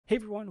Hey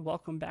everyone,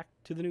 welcome back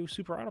to the new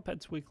Super Auto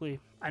Pets Weekly.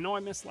 I know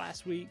I missed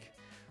last week.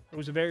 It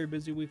was a very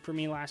busy week for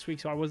me last week,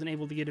 so I wasn't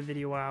able to get a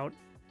video out.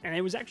 And it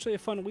was actually a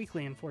fun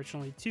weekly,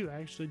 unfortunately, too. I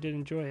actually did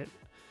enjoy it.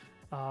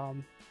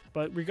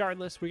 But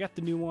regardless, we got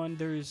the new one.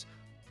 There's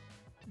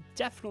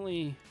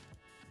definitely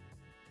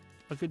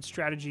a good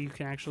strategy you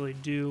can actually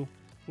do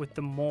with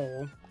the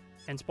mole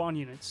and spawn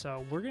units.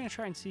 So we're going to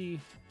try and see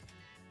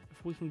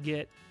if we can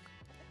get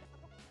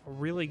a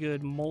really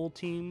good mole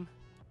team.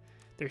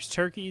 There's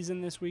turkeys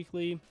in this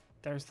weekly.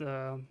 There's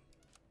the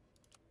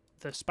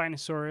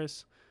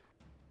Spinosaurus.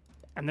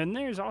 And then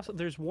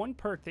there's one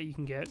perk that you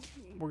can get.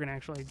 We're going to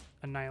actually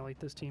annihilate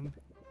this team.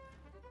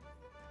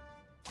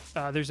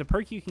 There's a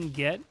perk you can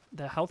get,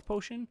 the health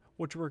potion,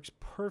 which works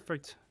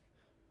perfect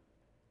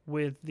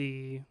with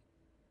the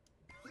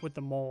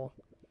mole.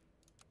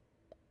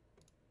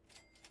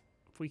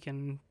 If we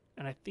can,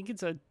 and I think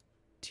it's a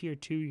tier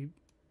 2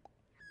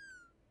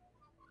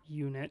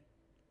 unit.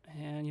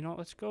 And you know,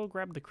 let's go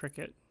grab the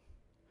cricket.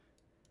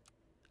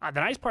 The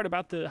nice part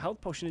about the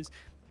health potion is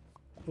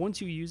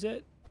once you use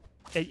it,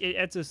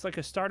 it's just like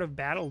a start of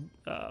battle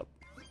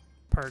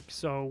perk.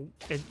 So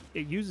it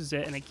uses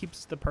it and it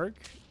keeps the perk,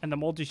 and the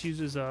mole just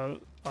uses a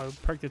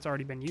perk that's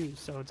already been used.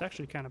 So it's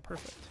actually kind of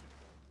perfect.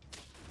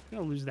 I'm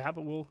gonna lose that,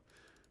 but we'll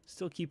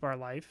still keep our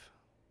life.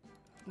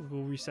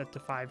 We'll reset to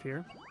 5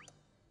 here.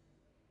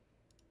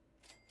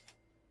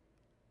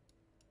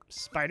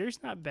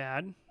 Spider's not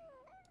bad.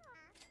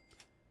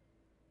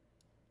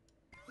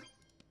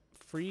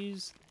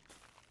 Freeze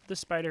the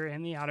spider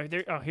and the otter.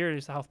 There. Oh, here it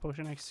is, the health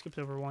potion. I skipped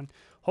over one.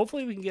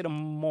 Hopefully we can get a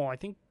mole. I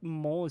think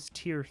mole is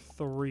tier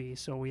 3,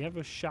 so we have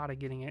a shot at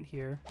getting it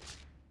here.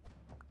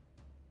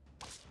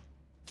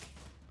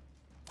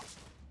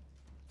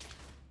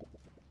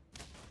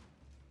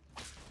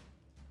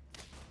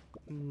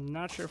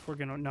 Not sure if we're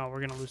gonna. No, we're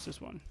gonna lose this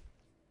one.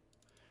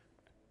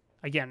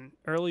 Again,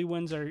 early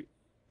wins are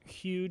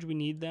huge. We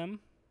need them.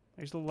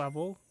 There's the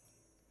level.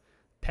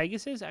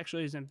 Pegasus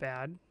actually isn't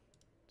bad.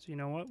 So you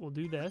know what? We'll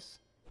do this.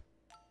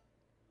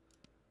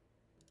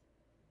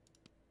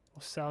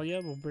 We'll sell you.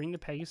 We'll bring the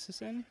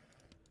Pegasus in.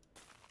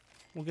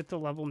 We'll get the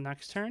level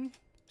next turn.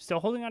 Still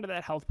holding on to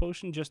that health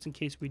potion just in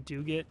case we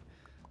do get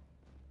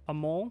a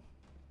mole.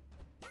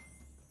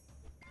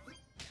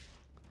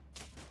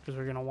 Because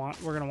we're gonna want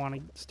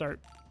to start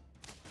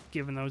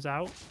giving those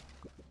out.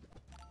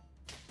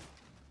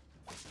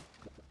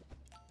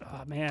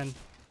 Oh man.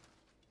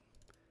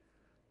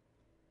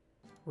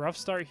 Rough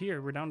start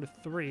here. We're down to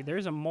 3.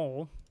 There's a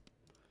mole.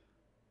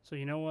 So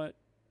you know what?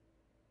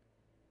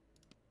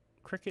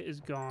 Cricket is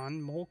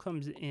gone. Mole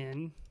comes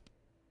in.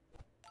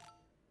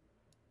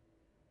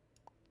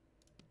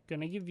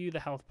 Gonna give you the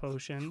health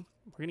potion.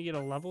 We're gonna get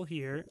a level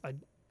here.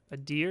 A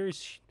deer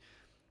is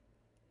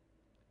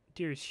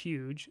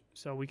huge,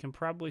 so we can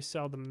probably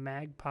sell the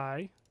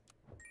magpie.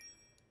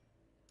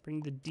 Bring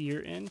the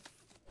deer in.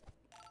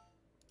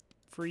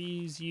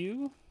 Freeze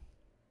you.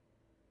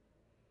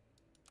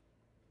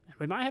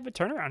 We might have a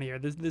turnaround here.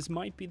 This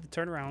might be the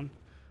turnaround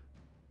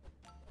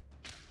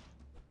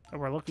that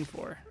we're looking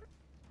for.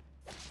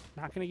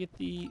 Not gonna get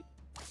the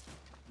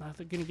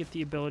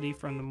ability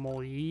from the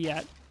mole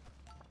yet.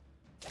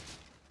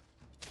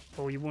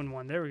 Oh, we won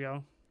one. There we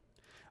go.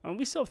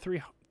 We still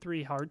have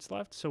three hearts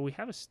left, so we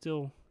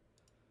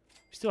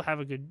still have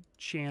a good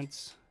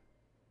chance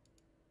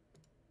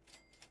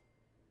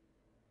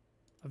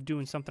of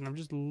doing something. I'm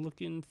just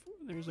looking for,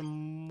 there's a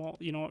mole.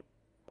 You know what?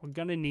 We're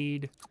gonna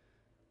need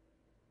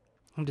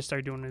him to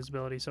start doing his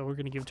ability, so we're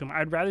gonna give it to him.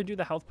 I'd rather do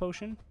the health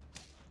potion.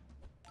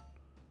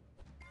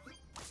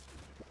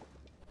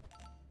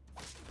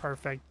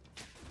 Perfect.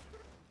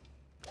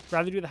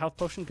 Rather do the health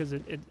potion because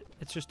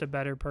it's just a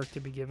better perk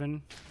to be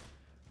given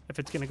if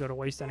it's gonna go to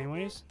waste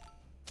anyways.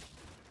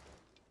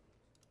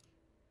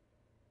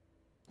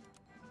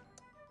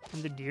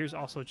 And the deer's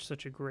also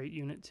such a great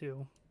unit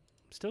too.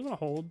 Still gonna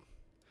hold.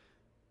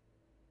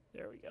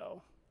 There we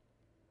go.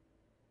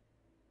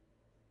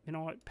 You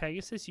know what,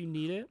 Pegasus, you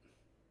need it.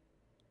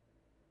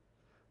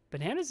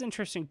 Banana's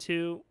interesting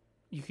too.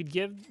 You could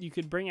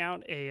bring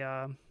out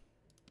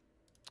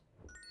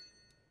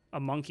a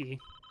monkey.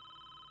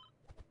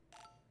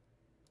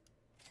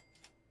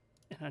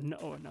 And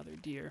another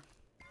deer.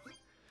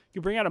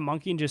 You bring out a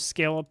monkey and just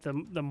scale up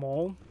the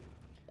mole.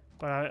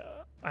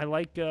 But I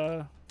like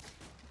having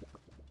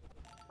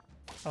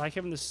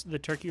the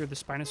turkey or the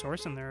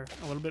Spinosaurus in there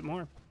a little bit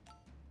more.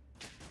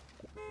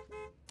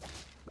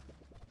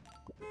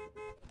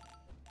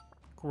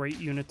 Great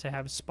unit to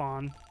have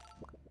spawn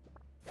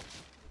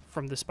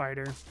from the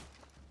spider.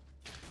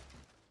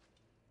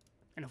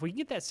 And if we can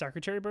get that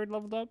secretary bird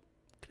leveled up,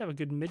 we could have a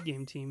good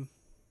mid-game team.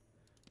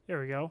 There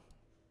we go.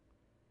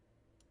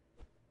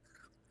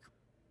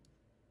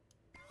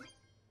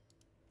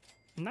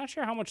 I'm not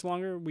sure how much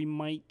longer we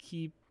might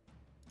keep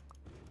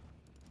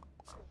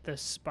the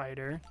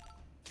spider.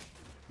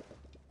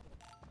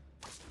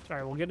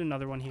 Sorry, we'll get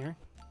another one here.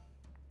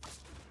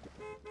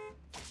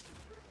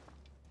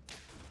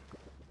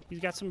 He's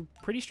got some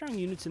pretty strong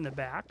units in the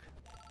back.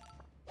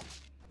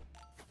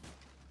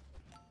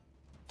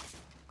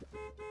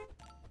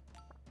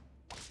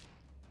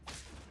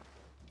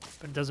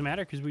 But it doesn't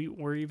matter because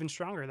we're even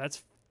stronger.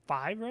 That's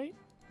 5, right?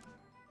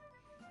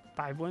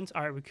 5 wins.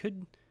 All right, we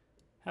could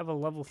have a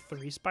level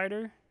 3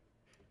 spider.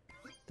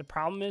 The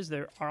problem is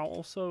there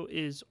also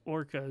is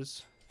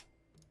orcas.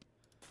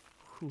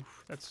 Whew,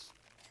 that's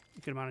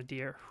a good amount of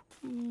deer.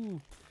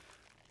 Ooh.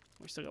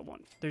 We still got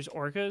 1. There's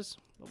orcas,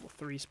 level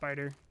 3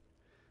 spider.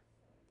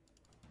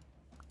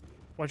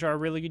 Which are a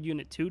really good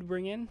unit 2 to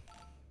bring in.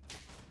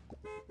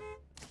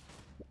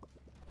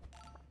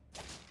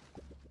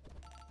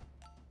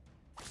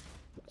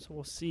 So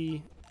we'll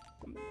see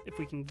if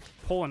we can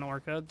pull an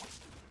orca.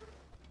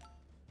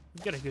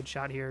 We've got a good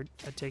shot here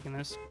at taking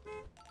this.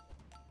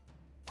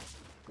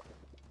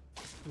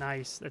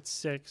 Nice, that's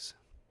 6.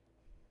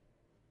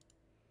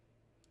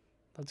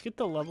 Let's get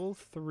the level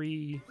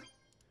 3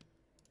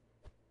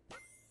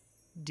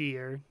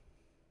 deer.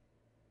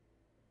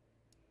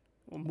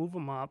 We'll move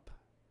them up.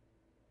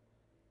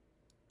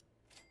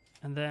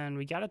 And then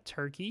we got a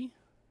turkey,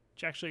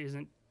 which actually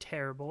isn't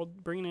terrible.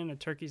 Bringing in a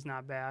turkey's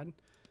not bad.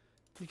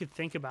 You could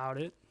think about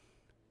it.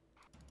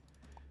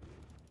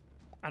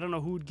 I don't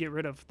know who would get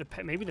rid of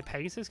maybe the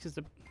Pegasus, because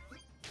the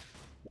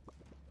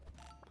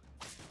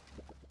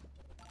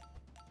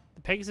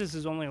Pegasus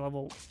is only a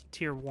level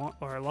tier 1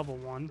 or a level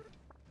 1.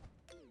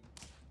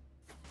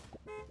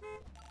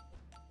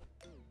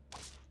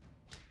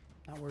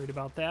 Not worried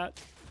about that.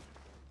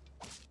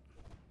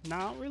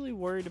 Not really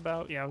worried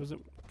about. Yeah, I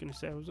wasn't gonna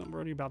say I wasn't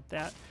worried about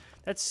that.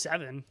 That's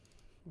 7.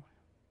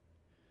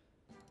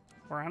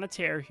 We're on a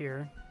tear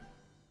here.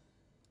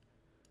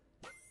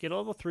 Get a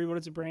level 3. What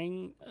does it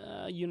bring?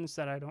 Units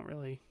that I don't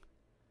really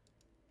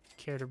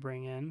care to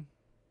bring in.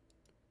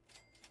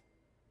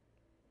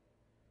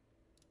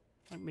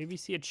 Like maybe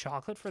see a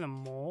chocolate for the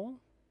mole.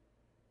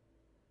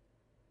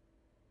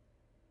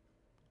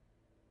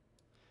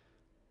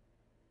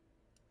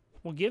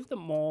 We'll give the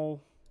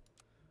mole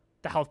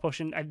the health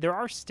potion. There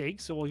are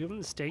stakes, so we'll give him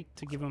the stake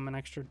to give him an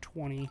extra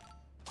 20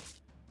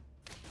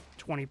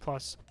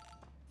 plus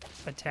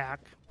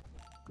attack.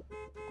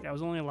 That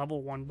was only a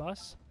level 1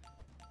 bus.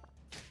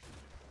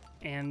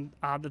 And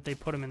odd that they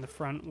put him in the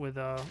front with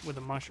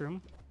a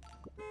mushroom.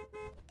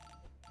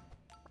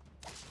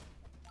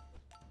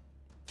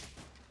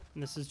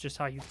 And this is just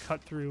how you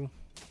cut through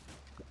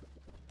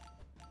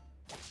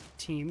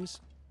teams.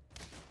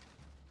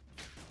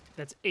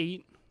 That's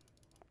 8.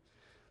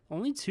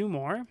 Only 2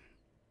 more.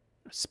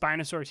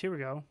 Spinosaurus, here we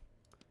go.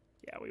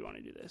 Yeah, we want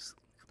to do this.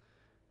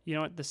 You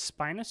know what? The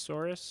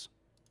Spinosaurus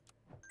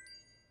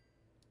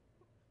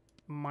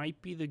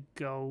might be the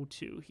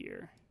go-to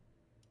here.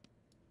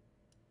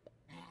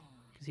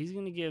 Because he's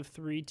going to give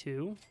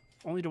 3-2.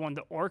 Only to 1.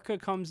 The Orca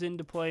comes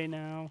into play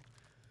now.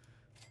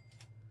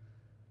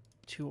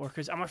 2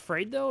 Orcas. I'm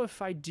afraid, though,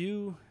 if I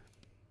do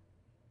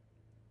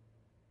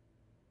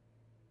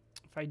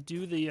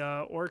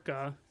the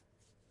Orca,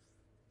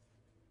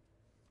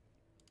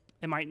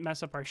 it might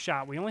mess up our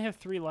shot. We only have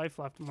 3 life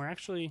left, and we're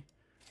actually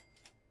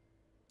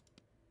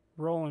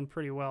rolling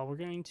pretty well. We're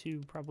going to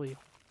probably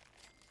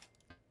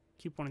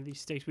keep one of these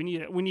stakes. We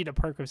need a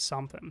perk of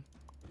something.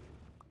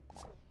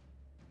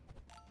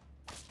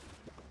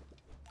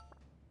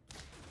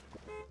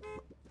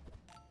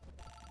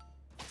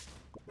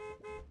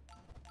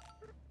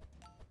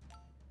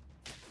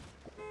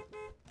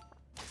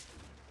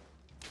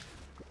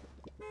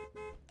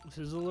 This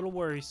is a little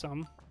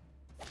worrisome.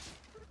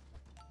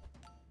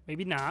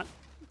 Maybe not.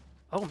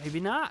 Oh,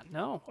 maybe not.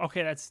 No.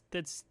 Okay, that's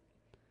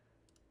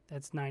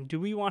 9. Do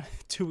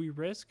we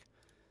risk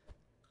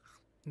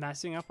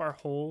messing up our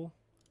whole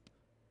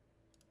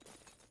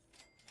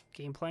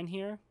game plan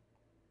here?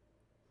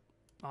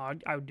 Oh,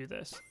 I would do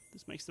this.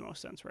 This makes the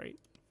most sense, right?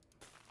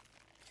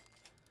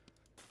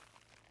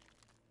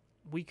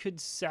 We could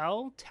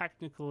sell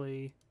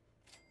technically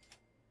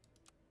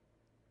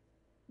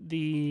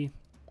the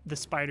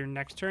spider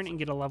next turn and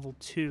get a level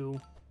 2.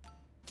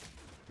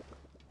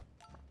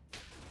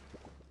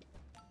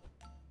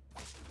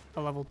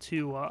 A level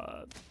 2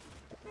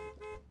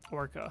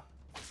 Orca.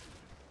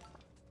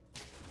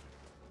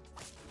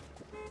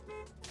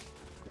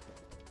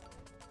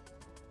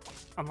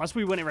 Unless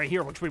we win it right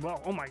here, which we will.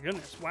 Oh my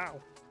goodness,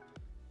 wow.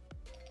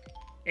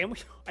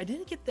 And I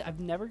didn't get I've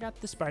never got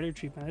the spider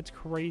treatment. That's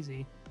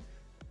crazy.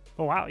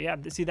 Oh wow, yeah.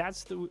 See,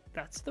 that's the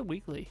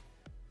weekly.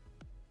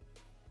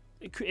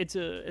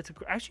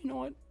 Actually, you know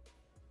what?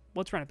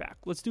 Let's run it back.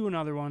 Let's do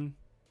another one.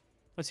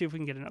 Let's see if we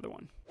can get another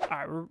one.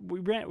 All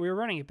right, we're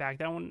running it back.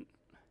 That one,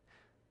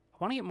 I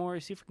want to get more.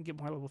 See if we can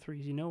get more level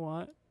 3s. You know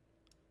what?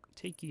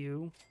 Take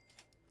you,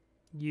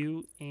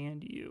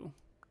 and you.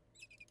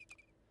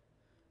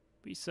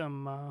 Be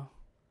some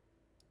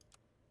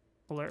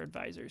alert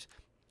advisors.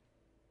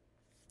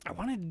 I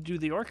wanted to do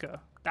the Orca.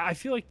 I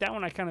feel like that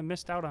one I kind of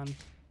missed out on.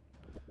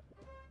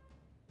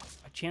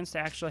 A chance to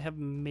actually have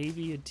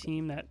maybe a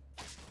team that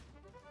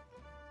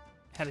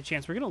had a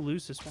chance. We're going to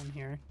lose this one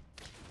here.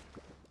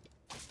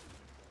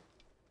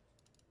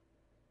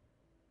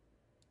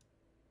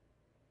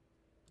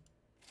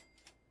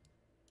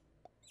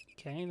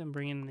 Okay, then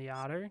bring in the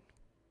otter.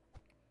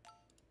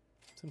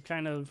 Some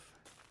kind of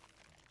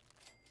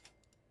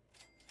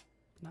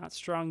Not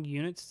strong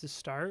units to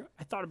start.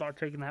 I thought about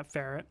taking that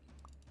ferret.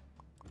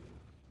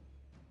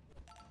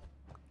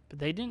 But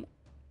they didn't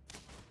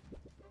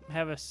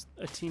have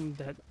a team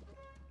that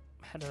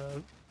had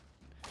a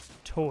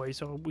toy,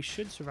 so we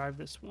should survive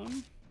this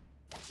one.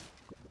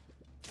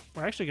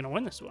 We're actually going to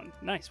win this one.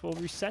 Nice. We'll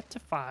reset to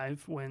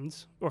 5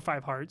 wins, or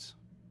 5 hearts.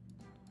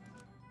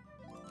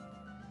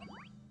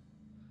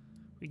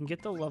 We can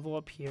get the level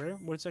up here.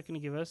 What's that going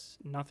to give us?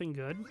 Nothing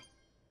good.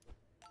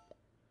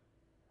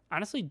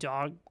 Honestly,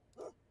 dog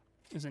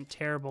isn't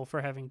terrible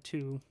for having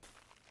 2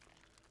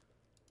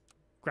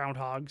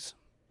 groundhogs.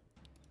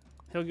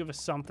 He'll give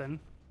us something.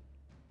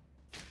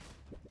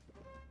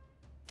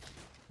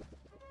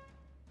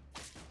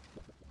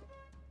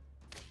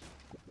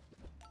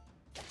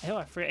 Hell,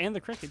 I forgot, and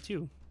the cricket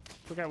too.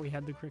 Forgot we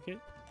had the cricket.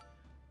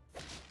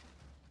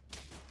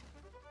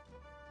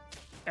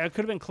 It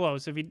could have been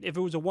close. If it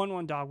was a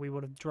 1-1 dog, we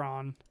would have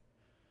drawn.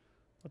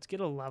 Let's get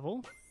a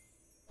level.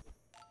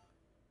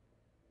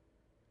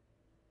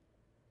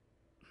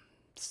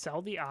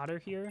 Sell the otter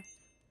here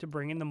to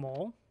bring in the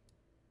mole.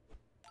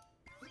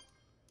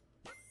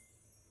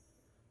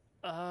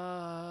 Do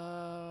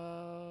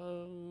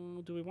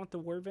we want the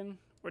werven?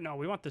 Or no,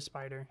 we want the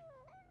spider.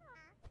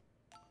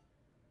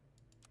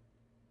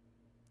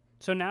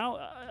 So now,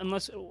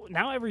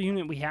 now every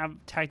unit we have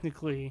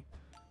technically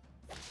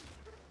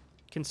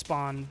can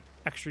spawn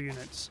extra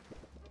units.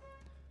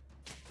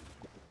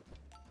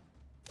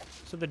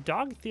 So the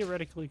dog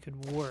theoretically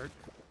could work.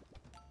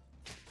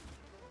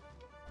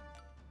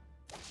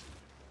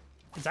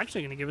 It's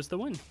actually going to give us the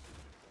win.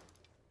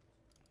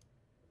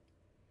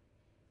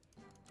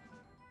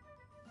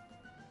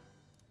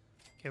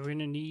 Okay, we're going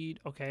to need...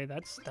 Okay,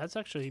 that's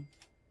actually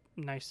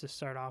nice to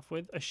start off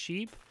with. A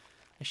sheep.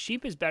 A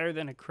sheep is better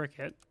than a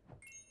cricket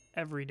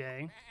every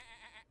day.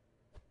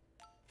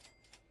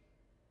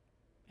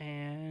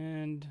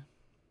 And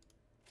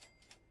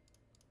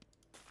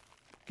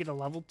get a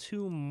level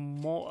 2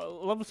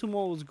 mole. Level 2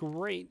 mole is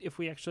great if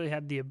we actually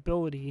had the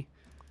ability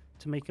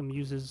to make him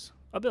use his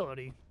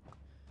ability.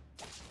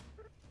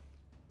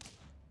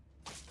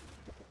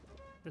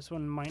 This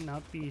one might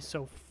not be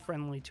so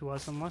friendly to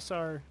us unless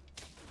our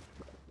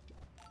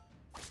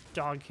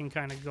dog can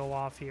kind of go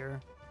off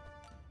here.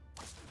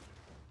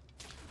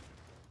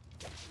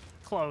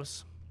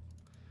 Close.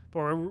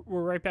 But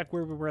we're right back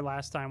where we were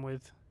last time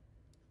with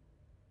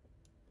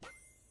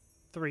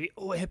 3.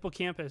 Oh, a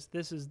hippocampus.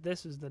 This is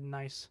the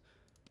nice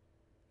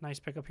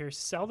pickup here.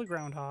 Sell the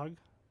groundhog.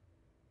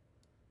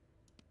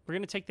 We're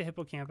gonna take the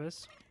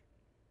hippocampus.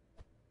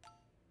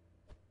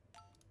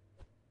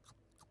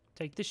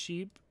 Take the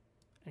sheep.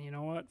 And you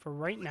know what? For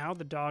right now,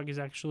 the dog is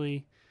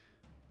actually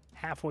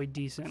halfway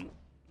decent.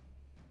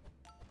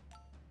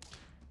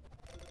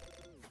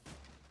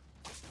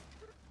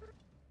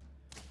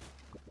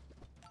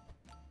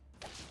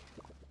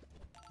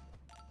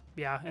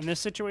 Yeah, in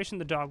this situation,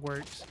 the dog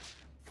works.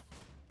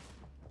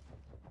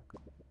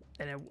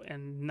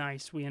 And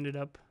nice, we ended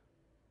up...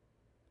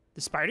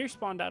 The spider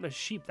spawned out a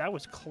sheep. That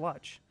was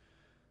clutch.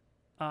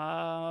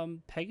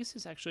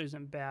 Pegasus actually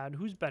isn't bad.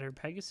 Who's better,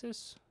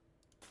 Pegasus?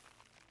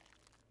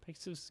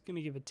 Pegasus is going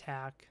to give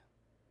attack.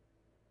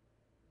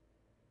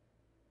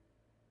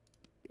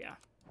 Yeah.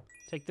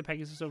 Take the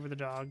Pegasus over the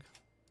dog.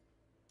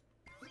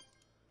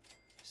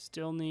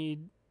 Still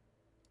need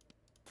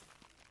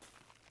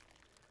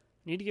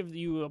to give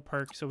you a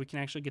perk so we can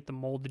actually get the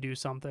mold to do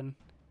something.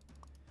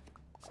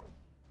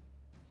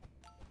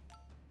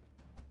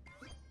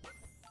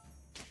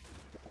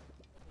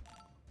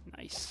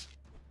 Nice.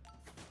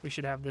 We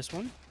should have this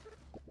one.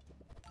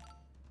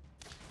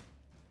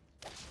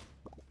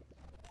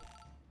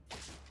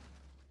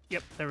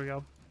 Yep, there we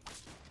go.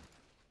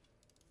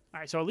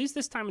 Alright, so at least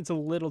this time it's a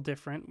little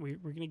different. We're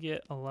going to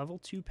get a level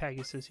 2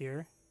 Pegasus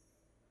here.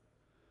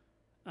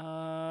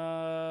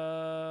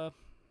 No.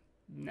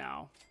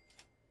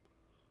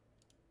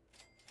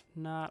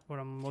 Not what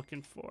I'm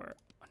looking for.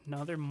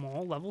 Another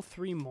mole, level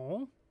 3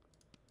 mole.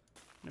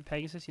 And a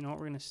Pegasus, you know what,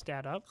 we're going to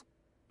stat up.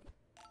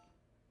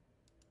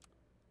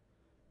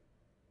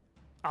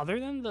 Other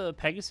than the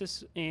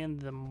Pegasus and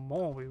the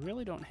mole, we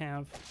really don't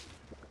have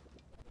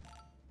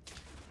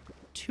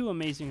too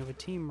amazing of a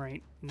team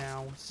right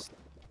now,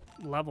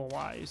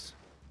 level-wise.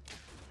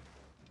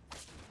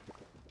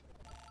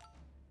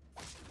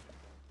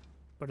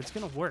 But it's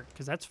going to work,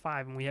 because that's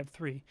 5 and we have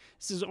 3.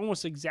 This is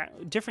almost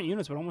different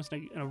units, but almost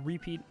a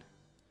repeat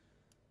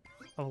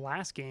of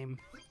last game.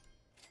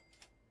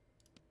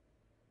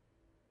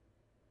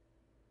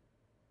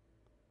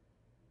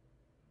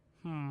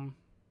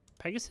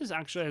 Pegasus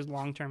actually has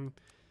long-term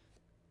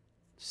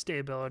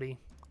stability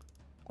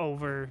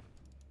over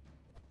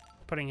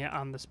putting it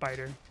on the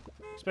spider,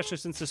 especially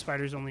since the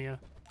spider's only a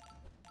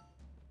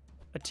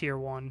tier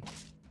 1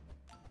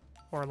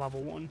 or a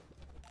level 1.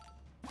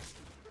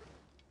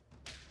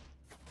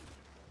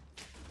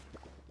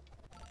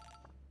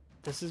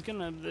 This is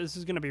gonna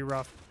be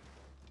rough.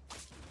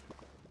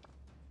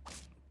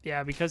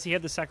 Yeah, because he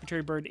had the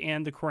secretary bird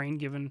and the crane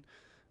given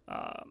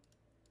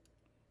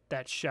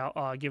that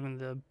shell given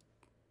the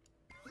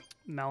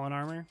melon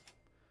armor.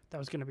 That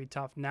was going to be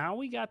tough. Now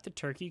we got the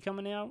turkey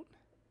coming out.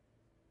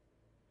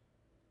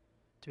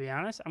 To be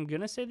honest, I'm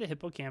going to say the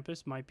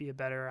hippocampus might be a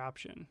better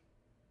option.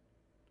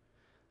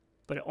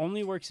 But it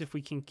only works if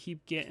we can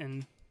keep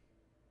getting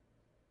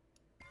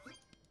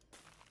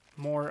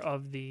more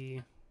of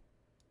the...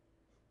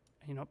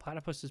 You know,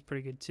 platypus is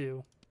pretty good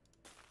too.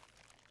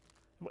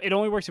 It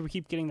only works if we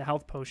keep getting the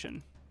health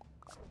potion.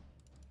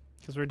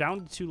 Because we're down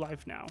to 2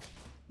 life now.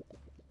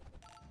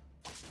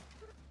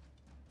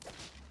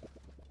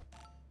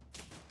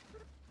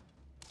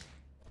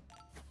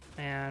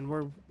 And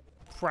we're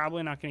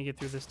probably not going to get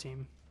through this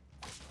team.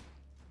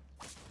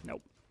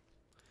 Nope.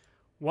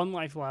 1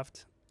 life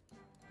left.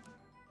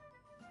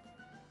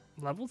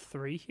 Level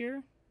 3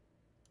 here?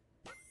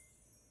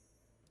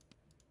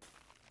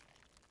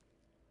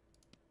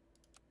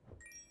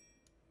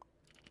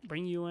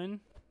 Bring you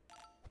in.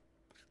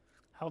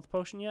 Health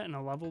potion yet? And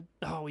a level...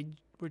 Oh,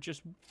 we're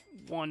just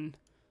one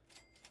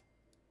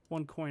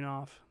coin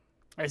off.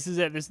 This is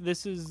it.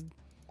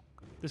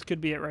 This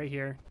could be it right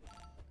here.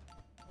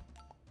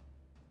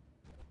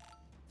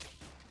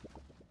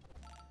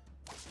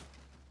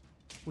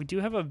 We do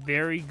have a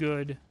very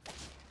good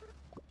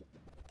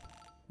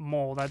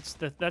mole. That's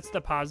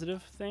the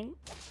positive thing.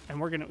 And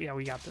we're gonna... Yeah,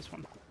 we got this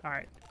one. All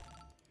right.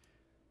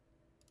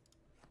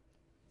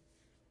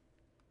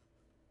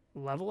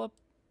 Level up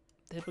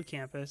the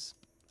hippocampus.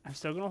 I'm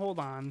still going to hold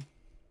on.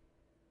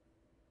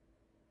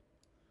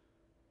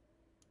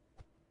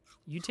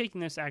 You taking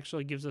this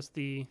actually gives us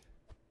the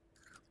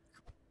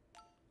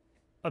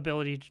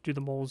ability to do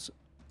the moles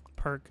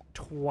perk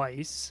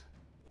twice.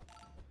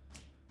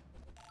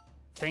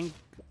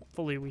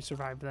 Thankfully, we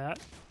survived that.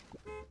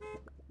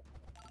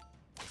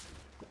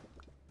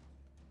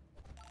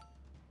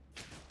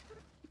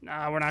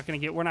 Nah, we're not gonna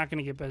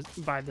get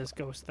by this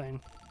ghost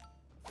thing.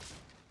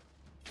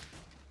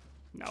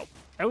 Nope.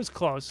 That was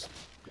close.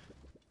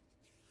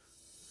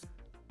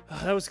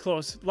 That was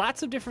close.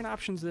 Lots of different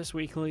options this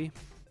weekly.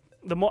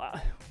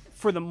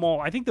 For the mole,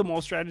 I think the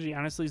mole strategy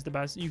honestly is the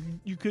best.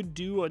 You could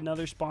do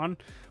another spawn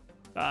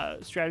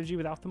strategy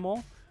without the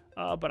mole,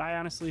 but I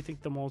honestly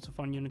think the mole is a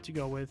fun unit to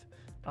go with.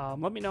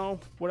 Let me know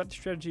what other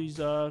strategies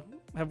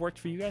have worked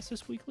for you guys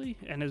this weekly.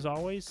 And as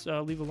always,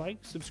 leave a like,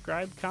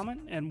 subscribe,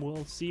 comment, and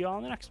we'll see you all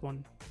in the next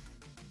one.